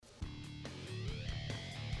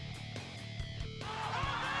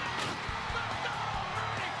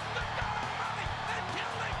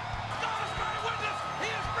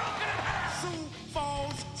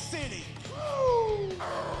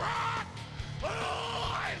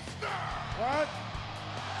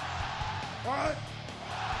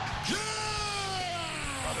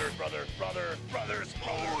brothers.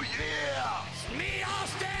 Oh, yeah! It's me,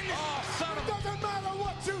 Austin! Oh, son of a... Doesn't matter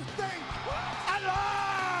what you think! Alive!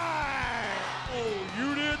 Oh,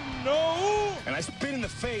 you didn't know? And I spit in the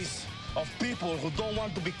face of people who don't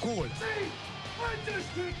want to be cool. See? I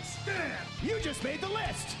just didn't stand! You just made the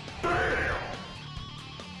list! Bam!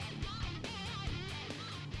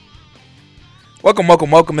 Welcome to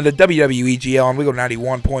the WWEGL on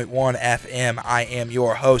WWEGL 91.1 FM. I am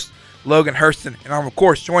your host, Logan Hurston, and I'm, of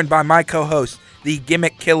course, joined by my co-host, the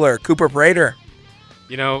gimmick killer, Cooper Prater.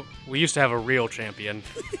 You know, we used to have a real champion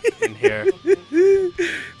in here.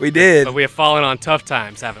 We did. But we have fallen on tough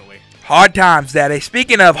times, haven't we? Hard times, Daddy.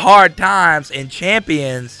 Speaking of hard times and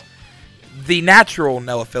champions, the natural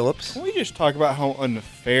Noah Phillips. Can we just talk about how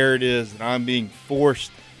unfair it is that I'm being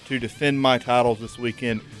forced to defend my titles this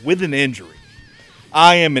weekend with an injury?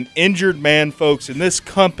 I am an injured man, folks, and this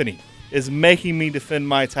company is making me defend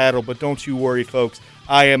my title. But don't you worry, folks.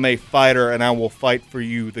 I am a fighter, and I will fight for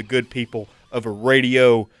you, the good people of a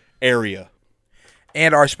radio area.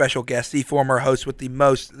 And our special guest, the former host with the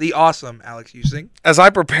most, the awesome Alex Using. As I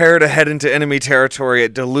prepare to head into enemy territory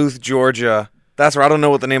at Duluth, Georgia, that's where I don't know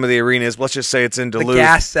what the name of the arena is. But let's just say it's in Duluth. The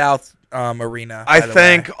Gas South Arena. I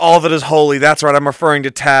thank all that is holy. That's right. I'm referring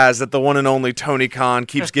to Taz, that the one and only Tony Khan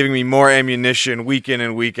keeps giving me more ammunition week in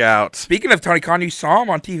and week out. Speaking of Tony Khan, you saw him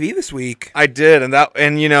on TV this week. I did,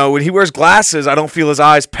 and you know, when he wears glasses, I don't feel his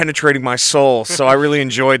eyes penetrating my soul. So I really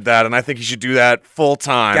enjoyed that, and I think he should do that full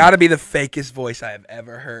time. Got to be the fakest voice I have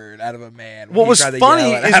ever heard out of a man. What was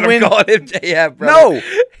funny is when called him JF, no,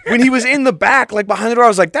 when he was in the back, like behind the door, I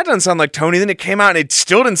was like, that doesn't sound like Tony. Then it came out, and it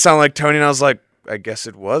still didn't sound like Tony, and I was like, I guess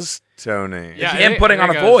it was Tony. Yeah, him putting on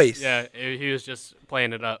a voice. Yeah, he was just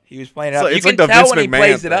playing it up. He was playing it up. So you it's can like the tell Vince when he McMahon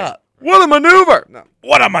plays thing. it up. What a maneuver! No.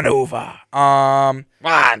 What a maneuver. Come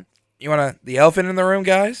on. You want the elephant in the room,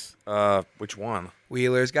 guys? Which one?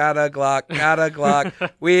 Wheeler's got a Glock, got a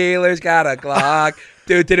Glock. Wheeler's got a Glock.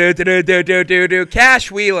 Do.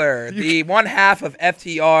 Cash Wheeler, the one half of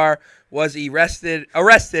FTR, was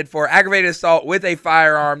arrested for aggravated assault with a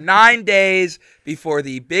firearm 9 days before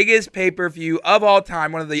the biggest pay-per-view of all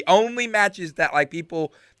time. One of the only matches that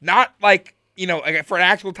people not for an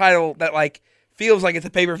actual title that feels like it's a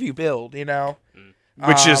pay-per-view build,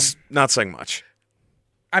 Which is not saying much.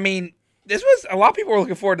 I mean, this was a lot of people were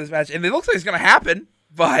looking forward to this match, and it looks like it's going to happen.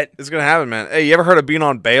 But it's going to happen, man. Hey, you ever heard of being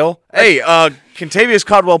on bail? Hey, Contavious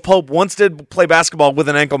Caldwell-Pope once did play basketball with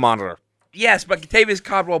an ankle monitor. Yes, but Contavious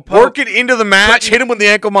Caldwell-Pope Work it into the match, hit him with the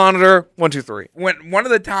ankle monitor, 1, 2, 3. When one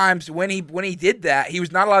of the times when he did that, he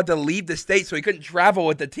was not allowed to leave the state, so he couldn't travel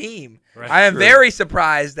with the team. Right. I am very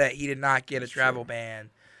surprised that he did not get a travel ban.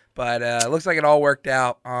 But it looks like it all worked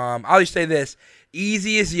out. I'll just say this.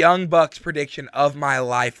 Easiest Young Bucks prediction of my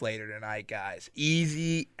life later tonight, guys.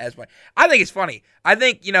 Easy as my. I think it's funny. I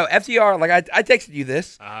think, FTR, I texted you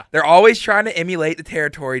this. They're always trying to emulate the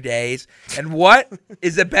territory days. And what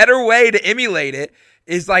is a better way to emulate it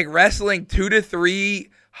is wrestling 2 to 3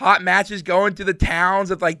 hot matches going to the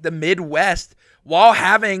towns of the Midwest while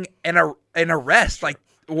having an arrest,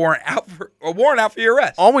 warrant out for your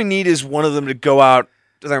arrest. All we need is one of them to go out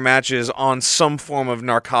to their matches on some form of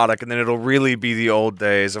narcotic, and then it'll really be the old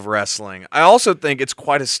days of wrestling. I also think it's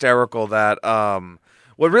quite hysterical that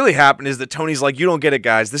what really happened is that Tony's like, you don't get it,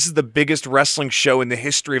 guys. This is the biggest wrestling show in the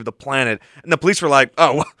history of the planet. And the police were like,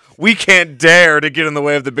 oh, we can't dare to get in the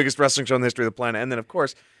way of the biggest wrestling show in the history of the planet. And then, of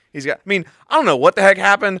course, I don't know what the heck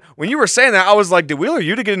happened. When you were saying that, I was like, did Wheeler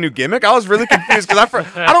you to get a new gimmick? I was really confused because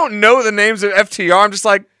I don't know the names of FTR. I'm just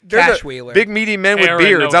like, they're Cash the Wheeler. Big meaty men Hair with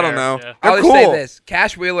beards. no I don't hair, know. yeah. They're I'll cool. just say this.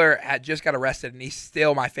 Cash Wheeler had just got arrested, and he's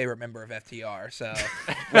still my favorite member of FTR. So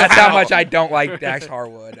that's how much I don't like Dax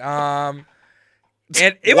Harwood. And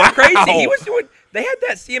it was crazy. He was doing. They had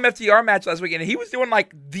that CMFTR match last weekend, and he was doing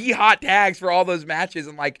the hot tags for all those matches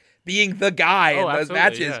and being the guy in those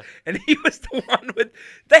matches. Yeah. And he was the one with.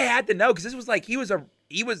 They had to know because this was there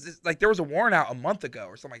was a warrant out a month ago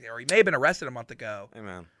or something like that, or he may have been arrested a month ago. Hey,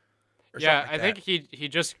 man. Yeah, I think he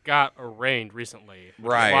just got arraigned recently.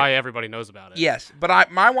 Right. That's why everybody knows about it. Yes,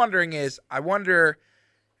 but my wondering is,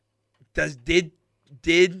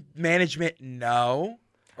 did management know?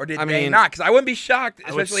 Or did they not? Because I wouldn't be shocked,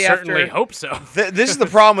 especially I would certainly after. hope so. This is the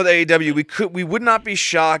problem with AEW. We would not be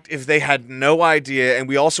shocked if they had no idea, and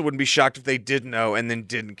we also wouldn't be shocked if they did know and then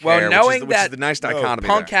didn't care. Well, knowing which is the nice dichotomy.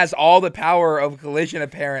 Punk has all the power of Collision,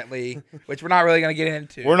 apparently, which we're not really going to get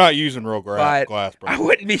into. We're not using real glass, but bro. I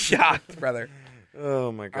wouldn't be shocked, brother.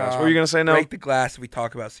 Oh my gosh, what were you gonna say? No, break the glass if we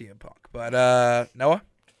talk about CM Punk. But Noah,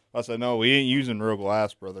 I said no. We ain't using real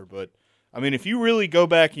glass, brother. But if you really go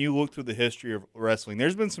back and you look through the history of wrestling,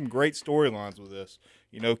 there's been some great storylines with this.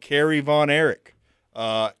 Kerry Von Erich,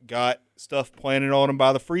 got stuff planted on him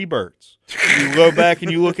by the Freebirds. You go back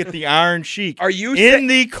and you look at the Iron Sheik. Are you in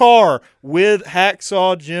the car with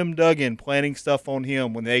Hacksaw Jim Duggan planting stuff on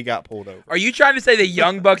him when they got pulled over? Are you trying to say the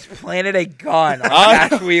Young Bucks planted a gun on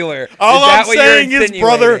Cash Wheeler? All I'm saying is,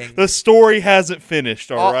 brother, the story hasn't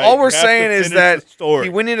finished, all right? All we're saying is that he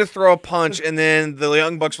went in to throw a punch, and then the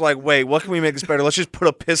Young Bucks were like, wait, what can we make this better? Let's just put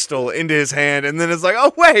a pistol into his hand. And then it's like,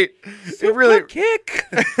 oh, wait. It really kick.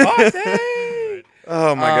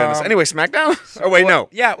 Oh, my goodness. Anyway, SmackDown? Oh, wait, no.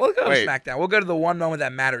 Yeah, we'll go to SmackDown. We'll go to the one moment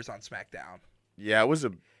that matters on SmackDown. Yeah, it was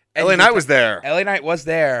a... LA Knight was there. LA Knight was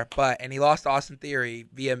there, and he lost to Austin Theory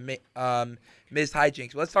via Miz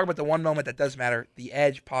hijinks. Let's talk about the one moment that does matter, the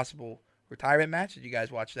Edge possible retirement match. Did you guys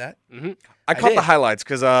watch that? Mm-hmm. I caught the highlights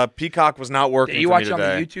because Peacock was not working. Did you for watch me it on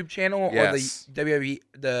today. the YouTube channel or the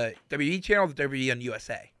WWE channel or the WWE on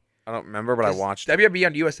USA? I don't remember, but I watched it. WWE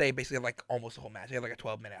on USA basically had like almost the whole match. They had like a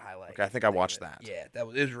 12-minute highlight. Okay, I think I watched that. Yeah, it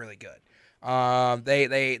was really good.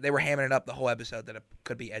 They were hamming it up the whole episode that it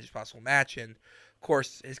could be Edge's possible match, and of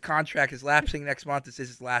course his contract is lapsing next month. This is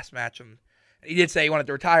his last match. He did say he wanted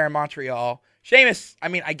to retire in Montreal. Sheamus, I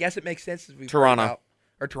mean, I guess it makes sense. Toronto.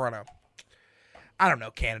 I don't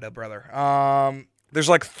know, Canada, brother. There's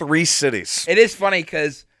like 3 cities. It is funny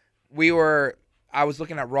because I was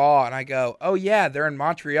looking at Raw and I go, oh yeah, they're in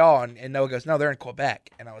Montreal, and Noah goes, no, they're in Quebec,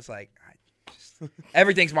 and I was like,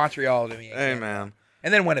 everything's Montreal to me. Hey man.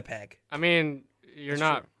 And then Winnipeg. I mean, you're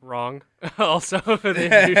not wrong. Also,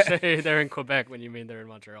 they do say they're in Quebec when you mean they're in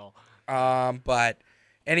Montreal. But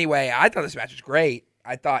anyway, I thought this match was great.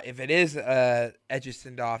 I thought if it is Edge's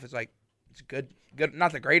send-off, it's good,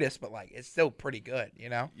 not the greatest, but like it's still pretty good, you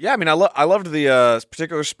know? Yeah, I mean, I loved the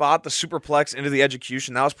particular spot, the superplex into the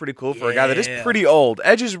execution. That was pretty cool for a guy that is pretty old.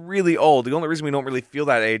 Edge is really old. The only reason we don't really feel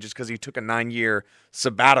that age is because he took a 9-year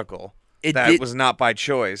sabbatical. That was not by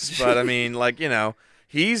choice. But I mean, like, you know,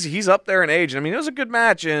 he's up there in age. And I mean, it was a good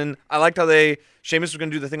match, and I liked how Sheamus was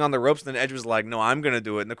going to do the thing on the ropes, and then Edge was like, no, I'm going to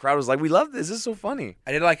do it. And the crowd was like, we love this. This is so funny.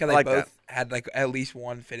 I did like how they both had like at least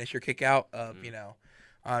one finisher kick out of, you know,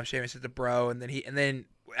 Sheamus hit the bro, and then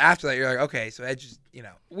after that, you're like, okay, so Edge is, you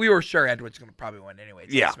know, we were sure Edge was going to probably win anyway.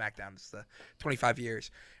 It's SmackDown, it's the 25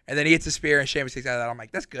 years. And then he hits a spear, and Sheamus takes out of that. I'm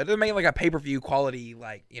like, that's good. They're making like a pay-per-view quality,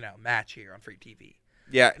 like, you know, match here on free TV.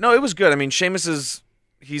 Yeah, no, it was good. I mean, Sheamus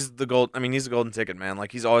he's the golden ticket, man.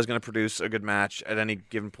 Like, he's always going to produce a good match at any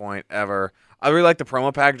given point ever. I really like the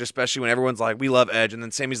promo package, especially when everyone's like, we love Edge, and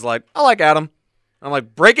then Sammy's like, I like Adam. I'm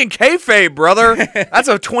like, breaking kayfabe, brother. That's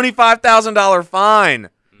a $25,000 fine.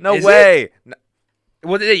 No way.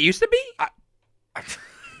 What did it used to be?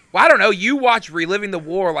 Well, I don't know. You watch Reliving the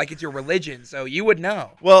War like it's your religion, so you would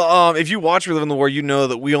know. Well, if you watch Reliving the War, you know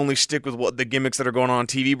that we only stick with what the gimmicks that are going on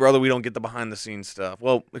TV, brother. We don't get the behind-the-scenes stuff.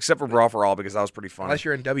 Well, except for Brawl for All, because that was pretty funny. Unless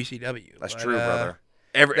you're in WCW. That's true, brother.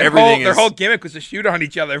 Their whole gimmick was to shoot on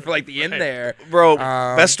each other for like the end there. Bro,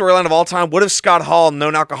 best storyline of all time. What if Scott Hall,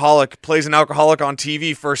 known alcoholic, plays an alcoholic on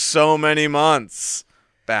TV for so many months?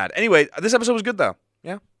 Bad. Anyway, this episode was good, though.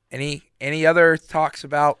 Yeah. Any other talks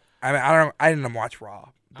about? I mean, I didn't watch Raw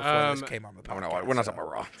before this came on the podcast. We're not talking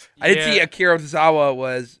about Raw. I did see Akira Tozawa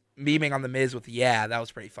was memeing on The Miz with that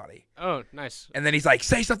was pretty funny. Oh, nice. And then he's like,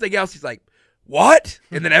 say something else. He's like, what?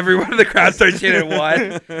 And then everyone in the crowd starts chanting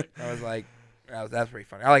what? I was like, that's pretty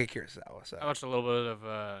funny. I like Akira Tozawa. So. I watched a little bit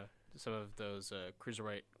of some of those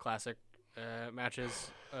Cruiserweight Classic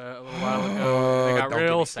matches a little while ago. They got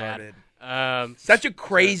real sad. Such a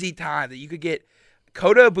crazy time that you could get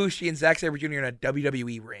Kota Ibushi and Zack Sabre Jr. in a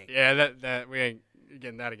WWE ring. Yeah, that we ain't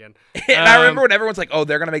getting that again. And I remember when everyone's like, "Oh,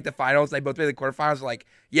 they're gonna make the finals." And they both made the quarterfinals. Like,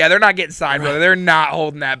 yeah, they're not getting signed, brother. They're not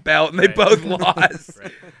holding that belt, and they both lost.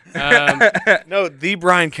 No, the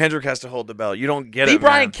Brian Kendrick has to hold the belt. You don't get it. The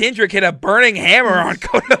Brian Kendrick hit a burning hammer on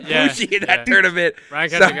Kota Ibushi in that tournament. Brian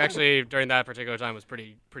Kendrick actually during that particular time was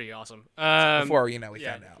pretty awesome. Before we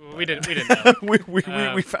found out. We didn't know.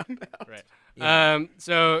 we found out. Right. Yeah.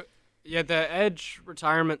 So. Yeah, the Edge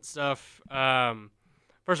retirement stuff.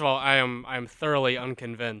 First of all, I am thoroughly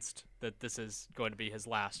unconvinced that this is going to be his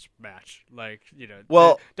last match. Like, you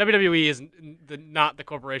know, WWE is not the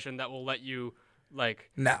corporation that will let you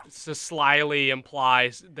so slyly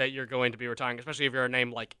imply that you're going to be retiring, especially if you're a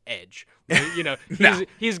name like Edge. You know,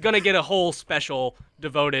 he's going to get a whole special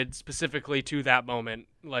devoted specifically to that moment,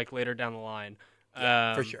 like later down the line.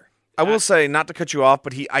 For sure. I will say, not to cut you off,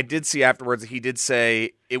 but I did see afterwards that he did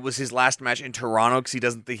say it was his last match in Toronto because he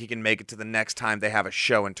doesn't think he can make it to the next time they have a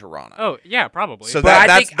show in Toronto. Oh, yeah, probably. So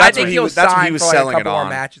I think what he'll he was for selling a couple it more on.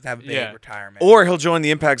 matches to have a big retirement. Or he'll join the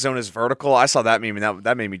Impact Zone as vertical. I saw that meme, and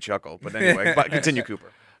that made me chuckle. But anyway, continue,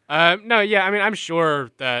 Cooper. No, yeah, I mean, I'm sure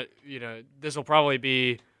that, you know, this will probably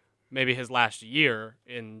be maybe his last year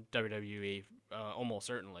in WWE, almost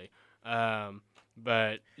certainly.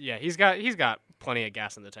 But yeah, he's got plenty of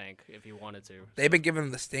gas in the tank if he wanted to. They've been giving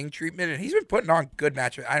him the Sting treatment, and he's been putting on good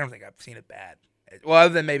matches. I don't think I've seen it bad. Well,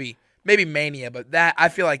 other than maybe Mania, but that I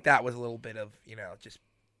feel like that was a little bit of just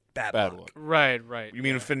bad luck. Right. You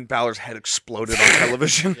mean Finn Balor's head exploded on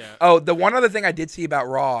television? Yeah. Oh, the one other thing I did see about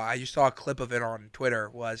Raw, I just saw a clip of it on Twitter,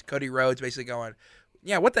 was Cody Rhodes basically going,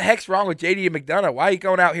 yeah, what the heck's wrong with JD McDonough? Why are you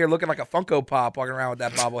going out here looking like a Funko Pop walking around with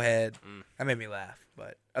that bobblehead? That made me laugh.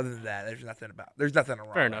 But other than that, there's nothing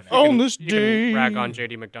wrong. Fair enough. On You this can day. rag on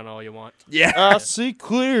JD McDonough all you want. Yeah. I see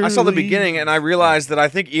clearly. I saw the beginning, and I realized that I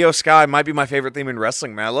think Io Sky might be my favorite theme in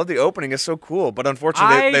wrestling, man. I love the opening. It's so cool, but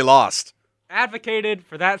unfortunately, they lost. Advocated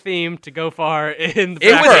for that theme to go far in the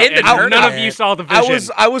It was bracket, in the and none tournament. of you saw the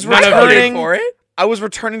vision. I was None of you returning did. for it. I was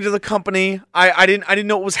returning to the company. I didn't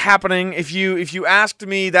know what was happening. If you asked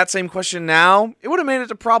me that same question now, it would have made it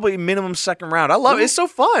to probably minimum second round. I love it. It's so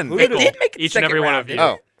fun. It did make it Each second and every one round, of you.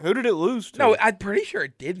 didn't it? Who did it lose to? No, I'm pretty sure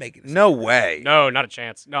it did make it. No way. No, not a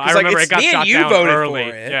chance. No, I 'Cause, like, remember it's it got me and shot you down voted early.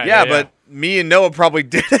 for it. Yeah, but me and Noah probably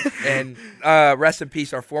did it. And rest in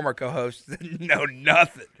peace, our former co-host know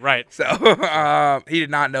nothing. right. So he did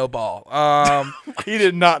not know ball. He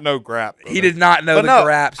did not know grap. He did not know But the no,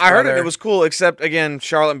 graps. I heard it. brother. It was cool, except, again,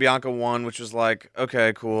 Charlotte and Bianca won, which was like,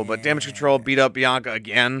 okay, cool. But Damage Control beat up Bianca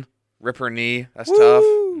again. Rip her knee. That's tough.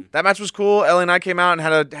 That match was cool. LA Knight came out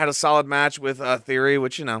and had a solid match with Theory,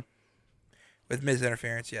 which, with Miz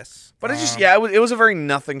interference. Yes, But it's just, it was a very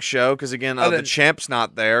nothing show because, again, the champ's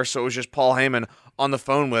not there. So it was just Paul Heyman on the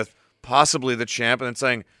phone with possibly the champ and then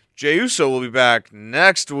saying, Jey Uso will be back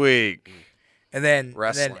next week. and then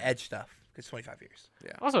Wrestling. Edge stuff. It's 25 years.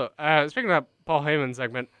 Also, speaking of that Paul Heyman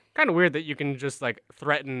segment, kind of weird that you can just like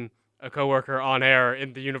threaten a coworker on air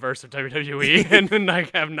in the universe of WWE and then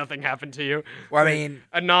like have nothing happen to you. Well, I mean,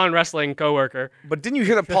 A non-wrestling coworker. But didn't you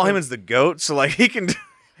hear that Paul Heyman's the GOAT? So, like, he can do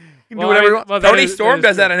Well, whatever he wants. well, that Tony is- Storm is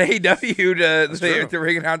does true. that on AEW to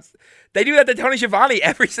ring announce. They do that to Tony Schiavone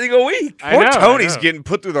every single week. I Poor know, Tony's I know. getting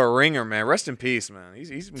put through the ringer, man. Rest in peace, man. He's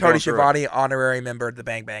been Tony going through it. Schiavone, honorary member of the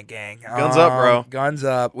Bang Bang Gang. Guns up, bro. Guns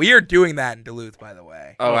up. We are doing that in Duluth, by the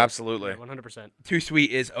way. Oh, absolutely. 100%. Too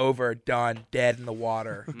Sweet is over, done, dead in the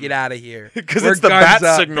water. Get out of here. Because We're it's the guns bat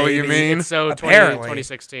up, signal, you baby. mean? It's so Apparently.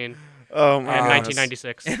 2016 Oh, and my goodness.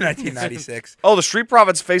 1996. In 1996. Oh, the Street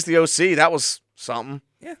Profits faced the OC. That was something.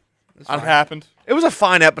 Yeah. What happened? It was a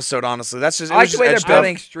fine episode, honestly. That's just. It I like was the just way they're edged up.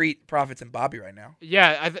 building Street Profits and Bobby right now.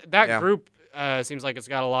 Yeah, that Yeah. group seems like it's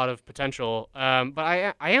got a lot of potential. But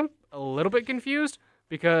I am a little bit confused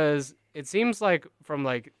because it seems like from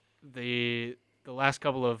like the last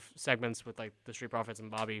couple of segments with like the Street Profits and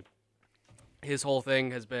Bobby, his whole thing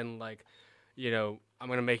has been like, I'm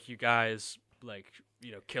gonna make you guys like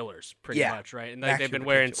killers pretty Yeah. much, right? And like they've Maximum been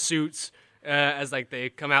wearing potential. suits as like they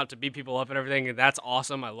come out to beat people up and everything, and that's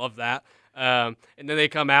awesome. I love that. And then they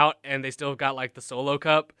come out and they still got like the Solo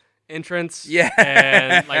Cup entrance. Yeah.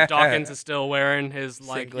 And like Dawkins is still wearing his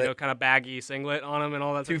like Singlet. kind of baggy singlet on him and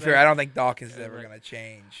all that. To sort be of fair, thing. I don't think Dawkins is ever going to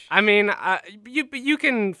change. I mean, you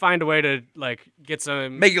can find a way to like get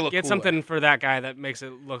Make it look get cooler. something for that guy that makes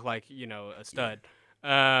it look like a stud.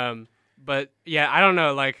 But yeah, I don't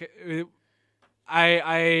know. Like,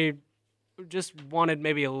 I just wanted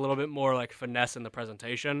maybe a little bit more like finesse in the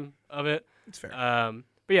presentation of it. It's fair.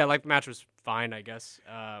 But yeah, like the match was fine, I guess.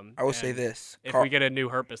 I will say and this. If we get a new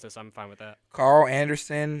Hurt Business, I'm fine with that. Carl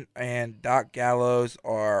Anderson and Doc Gallows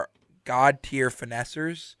are god-tier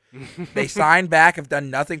finessers. They sign back, have done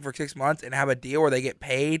nothing for 6 months, and have a deal where they get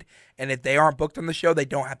paid, and if they aren't booked on the show, they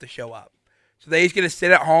don't have to show up. So they just get to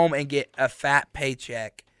sit at home and get a fat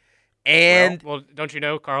paycheck. And well, don't you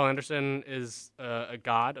know Carl Anderson is a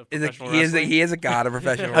god of professional he wrestling? is a god of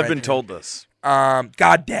professional I've been wrestling. told this.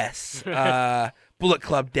 God Des. Bullet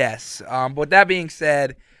Club Des. But with that being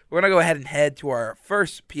said, we're going to go ahead and head to our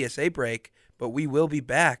first PSA break, but we will be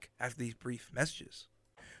back after these brief messages.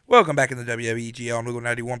 Welcome back in the WWEGL on Google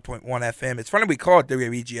 91.1 FM. It's funny we call it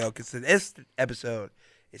WWEGL because this episode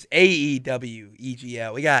is AEW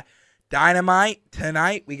EGL. We got Dynamite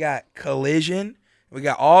tonight. We got Collision. We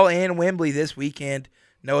got All In Wembley this weekend.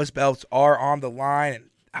 Noah's belts are on the line, and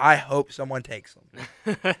I hope someone takes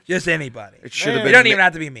them. Just anybody. It should have It been. don't even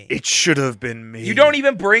have to be me. It should have been me. You don't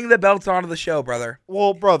even bring the belts onto the show, brother.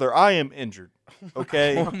 Well, brother, I am injured.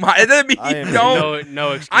 Okay. I don't.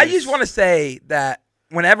 No excuse. I just want to say that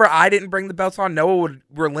whenever I didn't bring the belts on, Noah would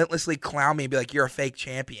relentlessly clown me and be like, "You're a fake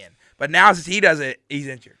champion." But now since he does it, he's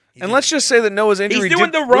injured. And let's just say that Noah's injury. He's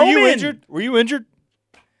doing the Were you Roman. injured? Were you injured?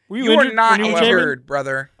 Were You are injured not when you were champion? injured,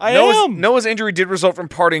 brother. I am. Noah's injury did result from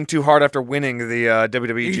partying too hard after winning the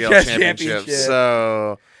WWEGL Yes, championship. championship.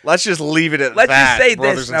 So let's just leave it at Let's that. just say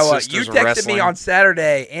brothers this, and Noah. sisters You of texted wrestling. me on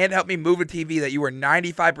Saturday and helped me move a TV that you were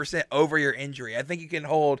 95% over your injury. I think you can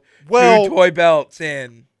hold Well- 2 toy belts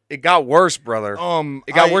in. It got worse, brother.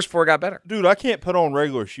 It got worse before it got better. Dude, I can't put on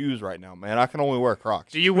regular shoes right now, man. I can only wear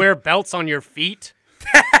Crocs. Do you wear belts on your feet?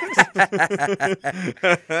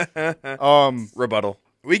 Rebuttal.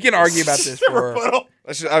 We can argue about this for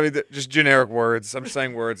Just generic words. I'm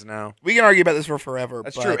saying words now. we can argue about this for forever.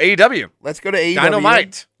 That's but true. AEW. Let's go to AEW.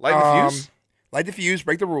 Dynamite. Light the fuse. Light the fuse.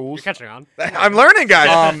 Break the rules. You're catching on. I'm learning, guys.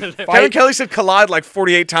 Kevin Fight. Kelly said collide like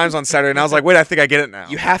 48 times on Saturday, and I was like, wait, I think I get it now.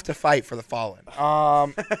 You have to fight for the fallen.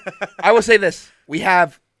 I will say this: we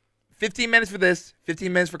have 15 minutes for this,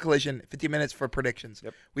 15 minutes for Collision, 15 minutes for predictions.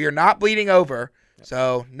 Yep. We are not bleeding over,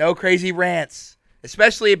 so no crazy rants,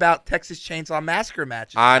 especially about Texas Chainsaw Massacre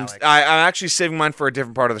matches. I'm Alex. actually saving mine for a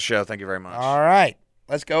different part of the show. Thank you very much. All right,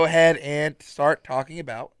 let's go ahead and start talking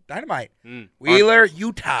about Dynamite. Wheeler,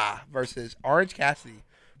 Utah versus Orange Cassidy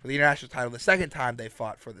for the international title. The second time they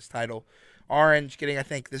fought for this title. Orange getting, I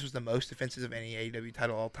think this was the most defensive of any AEW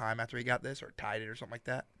title all time after he got this, or tied it or something like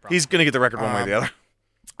that. He's going to get the record one way or the other.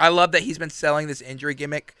 I love that he's been selling this injury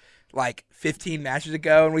gimmick like 15 matches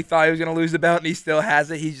ago, and we thought he was going to lose the belt, and he still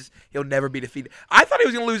has it. He'll never be defeated. I thought he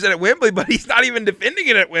was going to lose it at Wembley, but he's not even defending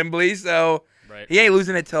it at Wembley, so he ain't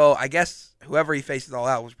losing it till, I guess, whoever he faces all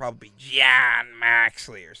out was probably John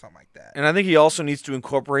Moxley or something like that. And I think he also needs to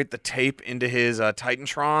incorporate the tape into his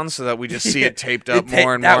Titantron so that we just see it taped up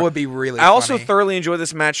more and more. That would be really I also funny. thoroughly enjoy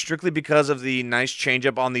this match strictly because of the nice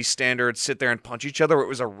change-up on the standard sit there and punch each other, where it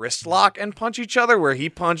was a wrist lock and punch each other, where he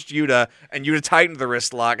punched Yuta and Yuta tightened the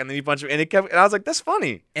wrist lock, and then he punched him, and I was like, that's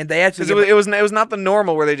funny. And they actually Because it was not the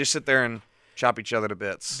normal where they just sit there and chop each other to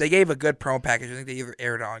bits. They gave a good promo package. I think they either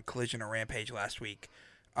aired on Collision or Rampage last week,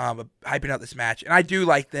 hyping up this match. And I do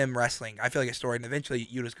like them wrestling. I feel like a story, and eventually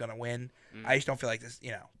Yuta's going to win. I just don't feel like this,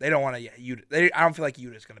 they don't want to, I don't feel like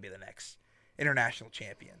Yuta's going to be the next international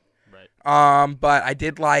champion. Right. But I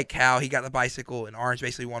did like how he got the bicycle, and Orange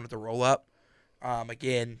basically won with the roll up.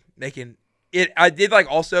 Again, making it, I did like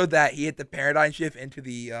also that he hit the paradigm shift into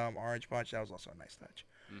the Orange punch. That was also a nice touch.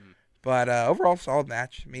 But overall, solid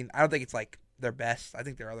match. I mean, I don't think it's like their best. I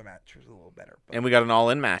think their other match was a little better. But And we got an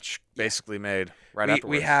all-in match basically made right afterwards.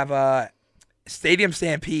 we have Stadium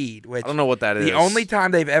Stampede, which I don't know what that is. the only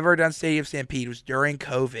time they've ever done Stadium Stampede was during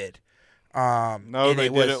COVID. No, and they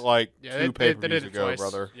was- did it like Yeah, two they pay-per-views did it ago, twice.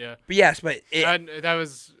 brother. Yeah. But yes, but it, That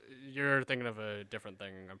was you're thinking of a different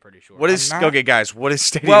thing. I'm pretty sure. What is I'm not- okay, guys? What is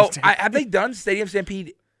Stadium well, Stampede? have they done Stadium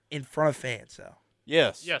Stampede in front of fans? So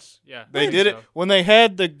Yes. Yes. Yeah. They did it when they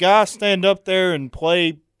had the guy stand up there and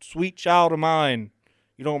play "Sweet Child of Mine."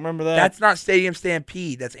 You don't remember that? that's not Stadium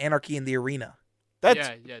Stampede. That's Anarchy in the Arena.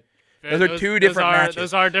 That's Yeah. Those are two different matches.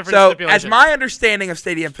 Those are different. So, stipulations. as my understanding of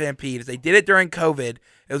Stadium Stampede is, they did it during COVID.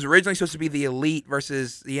 It was originally supposed to be the Elite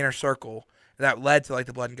versus the Inner Circle. That led to like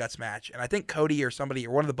the Blood and Guts match, and I think Cody or somebody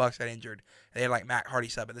or one of the Bucks got injured. They had like Matt Hardy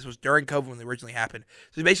sub, but this was during COVID when it originally happened.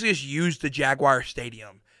 So they basically just used the Jaguar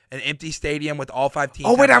Stadium, an empty stadium with all 5 teams.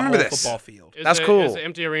 Oh, wait, having I a remember whole this. football field. It's That's a- cool. It's an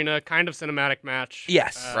empty arena, kind of cinematic match.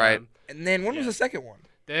 Yes. Right. And then when was the second one?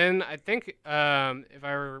 Then I think, if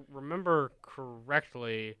I remember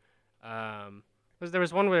correctly, there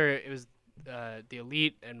was one where it was the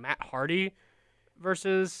Elite and Matt Hardy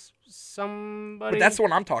versus somebody. But that's the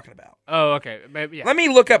one I'm talking about. Oh, okay. Maybe, yeah. Let me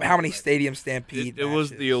look up how many Stadium Stampede. it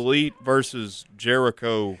was matches. the Elite versus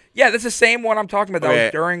Jericho. Yeah, that's the same one I'm talking about. That Okay.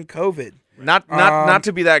 was during COVID. Not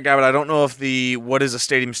to be that guy, but I don't know if the what is a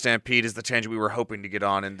Stadium Stampede is the tangent we were hoping to get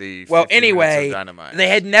on in the Well, 15 minutes of anyway, Dynamite. they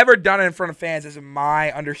had never done it in front of fans, as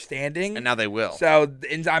my understanding. and now they will. So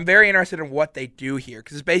and I'm very interested in what they do here,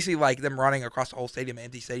 because it's basically like them running across the whole stadium, an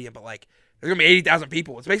empty stadium, but like there's gonna be 80,000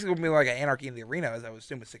 people. It's basically gonna be like an Anarchy in the Arena, as I would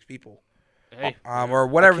assume, with 6 people, Hey, or I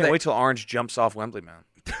whatever. can't wait till Orange jumps off Wembley, man.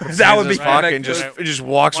 That would be Just fun. fucking just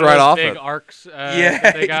walks one of right those off big it. arcs Yeah.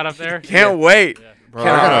 that they got up there. Can't wait. Yeah. Bro,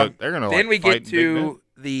 they're gonna Then like, we fight get in Big Ben. to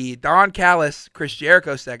the Don Callis, Chris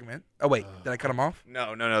Jericho segment. Oh wait, did I cut him off?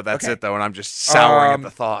 No, that's Okay. it though, and I'm just souring at the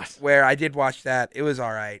thought. Where I did watch that, it was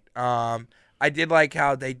all right. I did like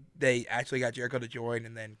how they actually got Jericho to join,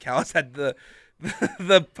 and then Callis had the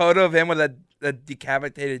the photo of him with a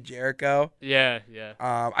decapitated Jericho. Yeah.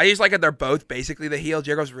 I just like that they're both basically the heel.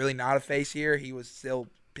 Jericho's really not a face here. He was still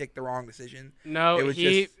picked the wrong decision. No, It was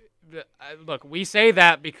look, we say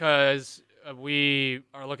that because we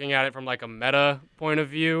are looking at it from like a meta point of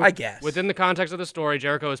view. I guess. Within the context of the story,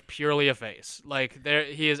 Jericho is purely a face. Like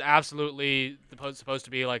he is absolutely supposed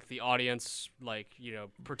to be like the audience, like, you know,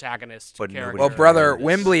 protagonist But character. Well, brother,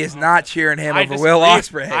 Wembley is not cheering him over Will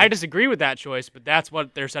Ospreay. I disagree with that choice, but that's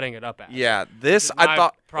what they're setting it up as. Yeah, I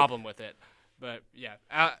thought problem with it. But yeah,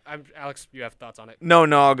 Alex, you have thoughts on it? No,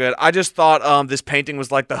 all good. I just thought this painting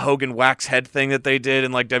was like the Hogan wax head thing that they did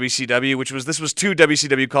in like WCW, this was 2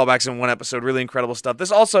 WCW callbacks in one episode. Really incredible stuff.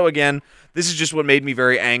 This also, again, this is just what made me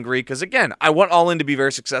very angry because, again, I want All In to be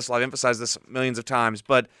very successful. I've emphasized this millions of times,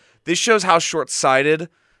 but this shows how short-sighted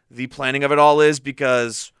the planning of it all is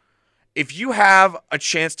because if you have a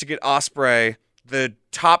chance to get Ospreay, the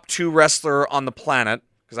top 2 wrestler on the planet,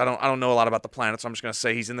 because I don't know a lot about the planet, so I'm just going to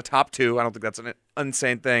say he's in the top 2. I don't think that's an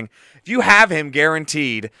insane thing. If you have him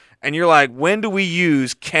guaranteed, and you're like, when do we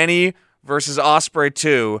use Kenny versus Ospreay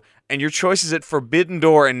 2, and your choice is at Forbidden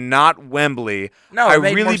Door and not Wembley, I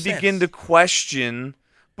really begin to question.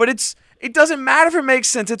 But it doesn't matter if it makes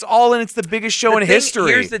sense. It's All In. It's the biggest show in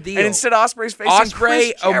history. Here's the deal. And instead Ospreay's facing Ospreay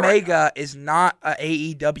Chris Jericho. Omega is not a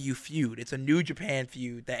AEW feud. It's a New Japan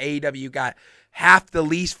feud that AEW got half the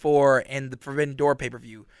lease for in the Forbidden Door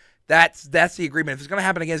pay-per-view. That's the agreement. If it's going to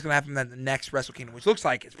happen again, it's going to happen at the next Wrestle Kingdom, which looks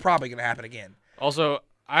like it's probably going to happen again. Also,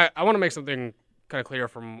 I want to make something kind of clear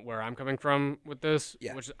from where I'm coming from with this,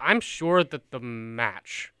 which is I'm sure that the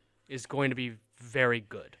match is going to be very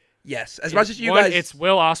good. Yes, as much as you guys... It's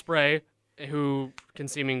Will Ospreay, who can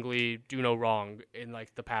seemingly do no wrong in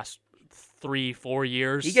like the past 3-4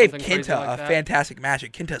 years. He gave Kenta a fantastic match,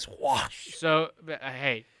 and Kenta's washed. So,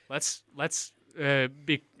 hey, let's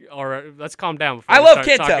calm down. Before I love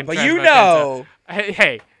Kenta, but you know,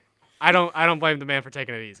 hey, I don't blame the man for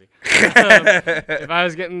taking it easy. If I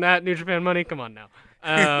was getting that New Japan money, come on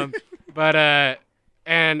now. But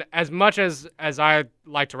and as much as I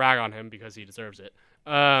like to rag on him because he deserves it,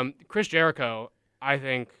 Chris Jericho, I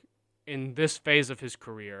think, in this phase of his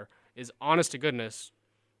career, is honest to goodness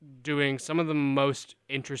doing some of the most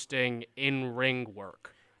interesting in-ring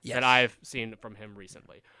work that I've seen from him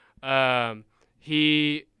recently.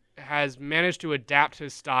 He has managed to adapt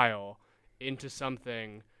his style into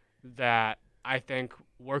something that I think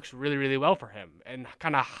works really, really well for him and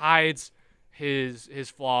kind of hides his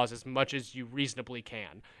flaws as much as you reasonably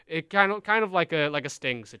can. It kind of like a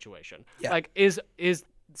Sting situation. Yeah. Like is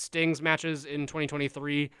Sting's matches in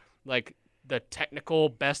 2023 like the technical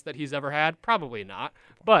best that he's ever had? Probably not,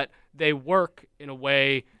 but they work in a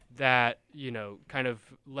way that, you know, kind of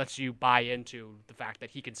lets you buy into the fact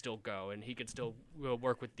that he can still go and he can still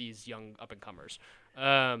work with these young up-and-comers.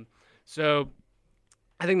 So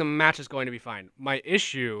I think the match is going to be fine. My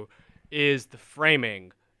issue is the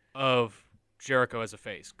framing of Jericho as a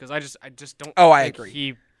face, because I just don't think agree.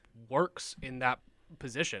 He works in that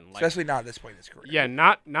position. Like, especially not at this point in his career. Yeah,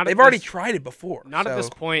 not They've already tried it before. Not at this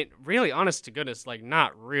point. Really, honest to goodness, like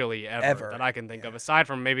not really ever. That I can think of, aside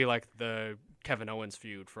from maybe like the Kevin Owens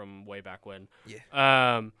feud from way back when.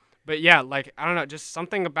 Yeah. But yeah, like I don't know, just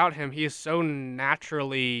something about him. He is so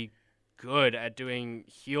naturally good at doing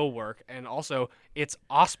heel work, and also it's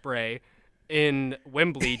Ospreay in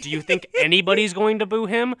Wembley. Do you think anybody's going to boo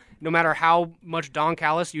him, no matter how much Don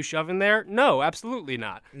Callis you shove in there? No, absolutely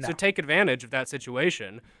not. No. So take advantage of that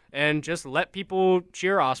situation and just let people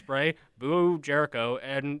cheer Ospreay, boo Jericho,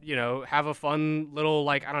 and, you know, have a fun little,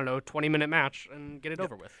 like, I don't know, 20-minute match and get it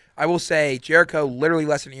over with. I will say Jericho, literally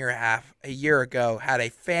less than a year ago, had a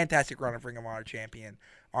fantastic run of Ring of Honor champion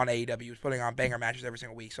on AEW. He was putting on banger matches every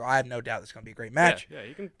single week, so I have no doubt it's going to be a great match. Yeah,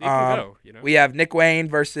 you can go. You know? We have Nick Wayne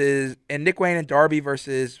and Darby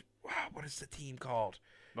versus, what is the team called?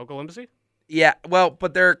 Mogul Embassy? Yeah, well,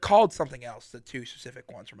 but they're called something else, the two specific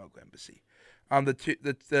ones from Mogul Embassy. I know what you're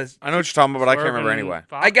talking about, but I can't remember anyway.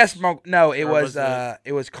 Fox? I guess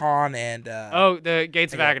it was Khan and the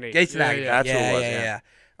Gates of Agony. Gates of Agony. That's what it was. Yeah.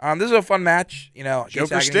 This is a fun match. You know,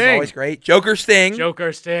 Joker Sting is always great. Joker Sting.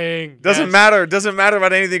 Doesn't matter. Doesn't matter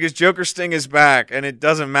about anything because Joker Sting is back, and it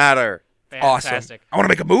doesn't matter. Fantastic. Awesome. I want to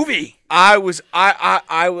make a movie. I would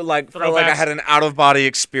like felt like I had an out of body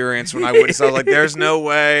experience when I witnessed. I was like, "There's no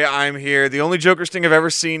way I'm here." The only Joker Sting I've ever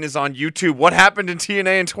seen is on YouTube. What happened in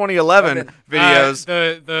TNA in 2011 videos?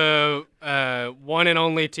 The one and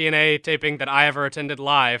only TNA taping that I ever attended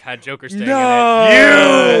live had Joker Sting in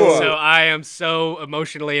it. So I am so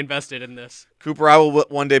emotionally invested in this. Cooper, I will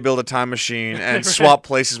one day build a time machine and swap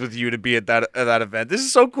places with you to be at that event. This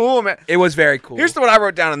is so cool, man. It was very cool. Here's what I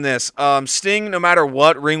wrote down in this. Sting, no matter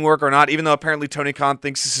what, ring work or not, even though apparently Tony Khan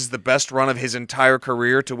thinks this is the best run of his entire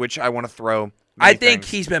career, to which I want to throw I think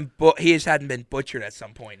he hadn't been butchered at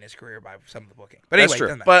some point in his career by some of the booking. But anyway,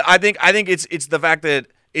 that's true. But I think it's the fact that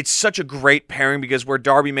it's such a great pairing because where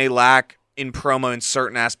Darby may lack in promo in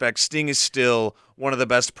certain aspects, Sting is still one of the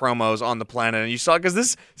best promos on the planet. And you saw, because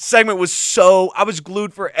this segment was I was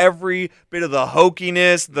glued for every bit of the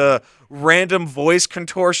hokiness, the random voice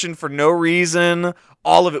contortion for no reason.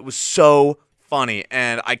 All of it was so funny,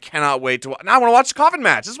 and I cannot wait to now I want to watch the coffin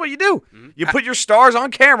match. This is what you do. You put your stars on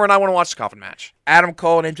camera, and I want to watch the coffin match. Adam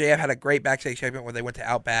Cole and MJF had a great backstage segment where they went to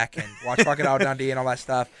Outback and watched Crocodile Dundee and all that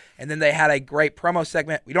stuff. And then they had a great promo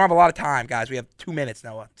segment. We don't have a lot of time, guys. We have 2 minutes,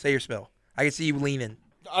 Noah. Say your spill. I can see you leaning.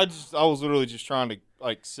 I was literally just trying to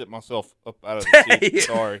sit myself up out of the seat.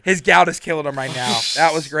 Sorry. His gout is killing him right now.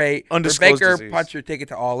 That was great. Undisclosed Baker disease. punched her ticket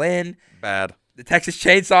to All In. Bad. The Texas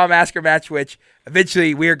Chainsaw Massacre match, which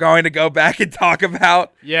eventually we are going to go back and talk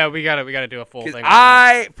about. Yeah, we gotta do a full thing.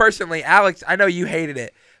 I personally, Alex, I know you hated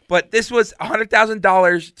it, but this was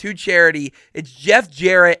 $100,000 to charity. It's Jeff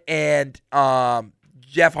Jarrett and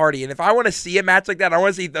Jeff Hardy, and if I want to see a match like that, I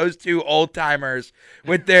want to see those two old timers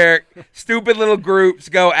with their stupid little groups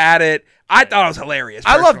go at it. I thought it was hilarious.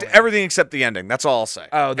 I loved everything except the ending. That's all I'll say.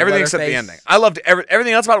 Oh, everything except the ending. I loved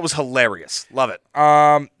everything else about it was hilarious. Love it.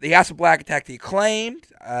 The House of Black attacked the Acclaimed.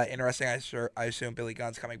 Interesting. I assume Billy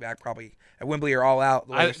Gunn's coming back probably at Wembley or All Out.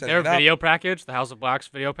 Their video package, the House of Black's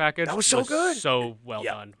video package, that was so good. So well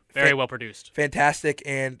done. Very well produced. Fantastic.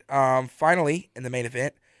 And finally, in the main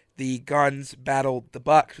event, the Guns battled the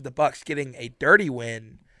Bucks, with the Bucks getting a dirty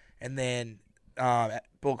win, and then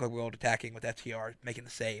Bullet Club Gold attacking with FTR, making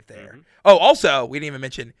the save there. Mm-hmm. Oh, also, we didn't even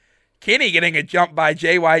mention Kenny getting a jump by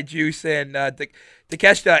Jay White, Juice, and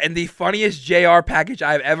Takeshita, and the funniest JR package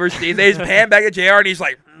I've ever seen. They just pan back at JR, and he's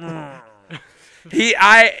like, they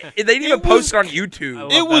didn't even post it on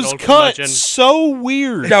YouTube. It was cut so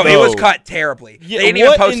weird. No, it was cut terribly. Yeah, they didn't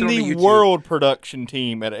even post it on the YouTube. world production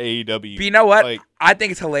team at AEW? But you know what? I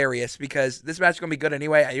think it's hilarious because this match is going to be good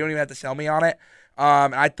anyway. You don't even have to sell me on it.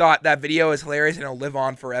 I thought that video is hilarious and it'll live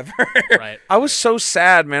on forever. Right. I was so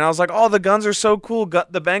sad, man. I was like, oh, the Guns are so cool.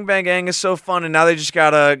 The Bang Bang Gang is so fun. And now they just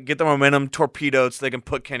got to get the momentum torpedoed so they can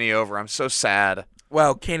put Kenny over. I'm so sad.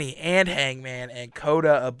 Well, Kenny and Hangman and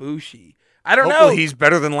Kota Ibushi. I don't Hopefully know. He's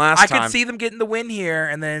better than last time. I could see them getting the win here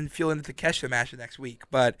and then fueling the Takeshita match next week.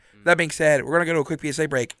 But that being said, we're going to go to a quick PSA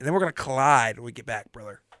break, and then we're going to collide when we get back,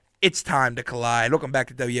 brother. It's time to collide. Welcome back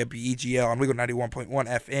to WWEGL on WWEGL 91.1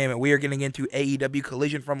 FM, and we are getting into AEW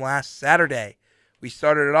Collision from last Saturday. We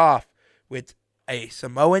started it off with a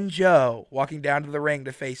Samoan Joe walking down to the ring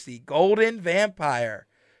to face the Golden Vampire.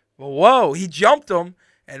 Well, whoa, he jumped him,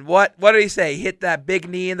 and what did he say? He hit that big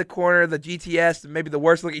knee in the corner of the GTS, maybe the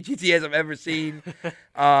worst-looking GTS I've ever seen,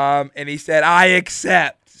 and he said, I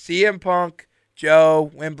accept. CM Punk,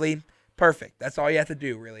 Joe, Wembley. Perfect. That's all you have to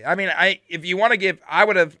do, really. I mean, if you want to give, I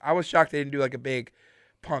was shocked they didn't do like a big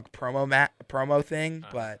Punk promo thing,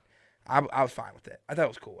 but I was fine with it. I thought it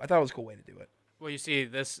was cool. I thought it was a cool way to do it. Well, you see,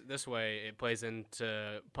 this way it plays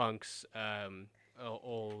into Punk's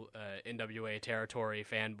old NWA territory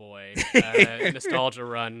fanboy nostalgia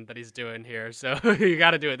run that he's doing here. So you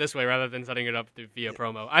got to do it this way rather than setting it up via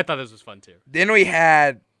promo. I thought this was fun too. Then we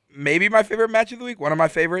had maybe my favorite match of the week, one of my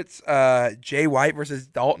favorites, Jay White versus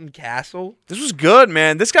Dalton Castle. This was good,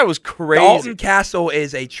 man. This guy was crazy. Dalton Castle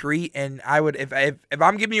is a treat, and I would if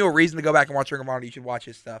I'm giving you a reason to go back and watch Ring of Honor, you should watch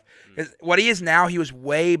his stuff. Because what he is now, he was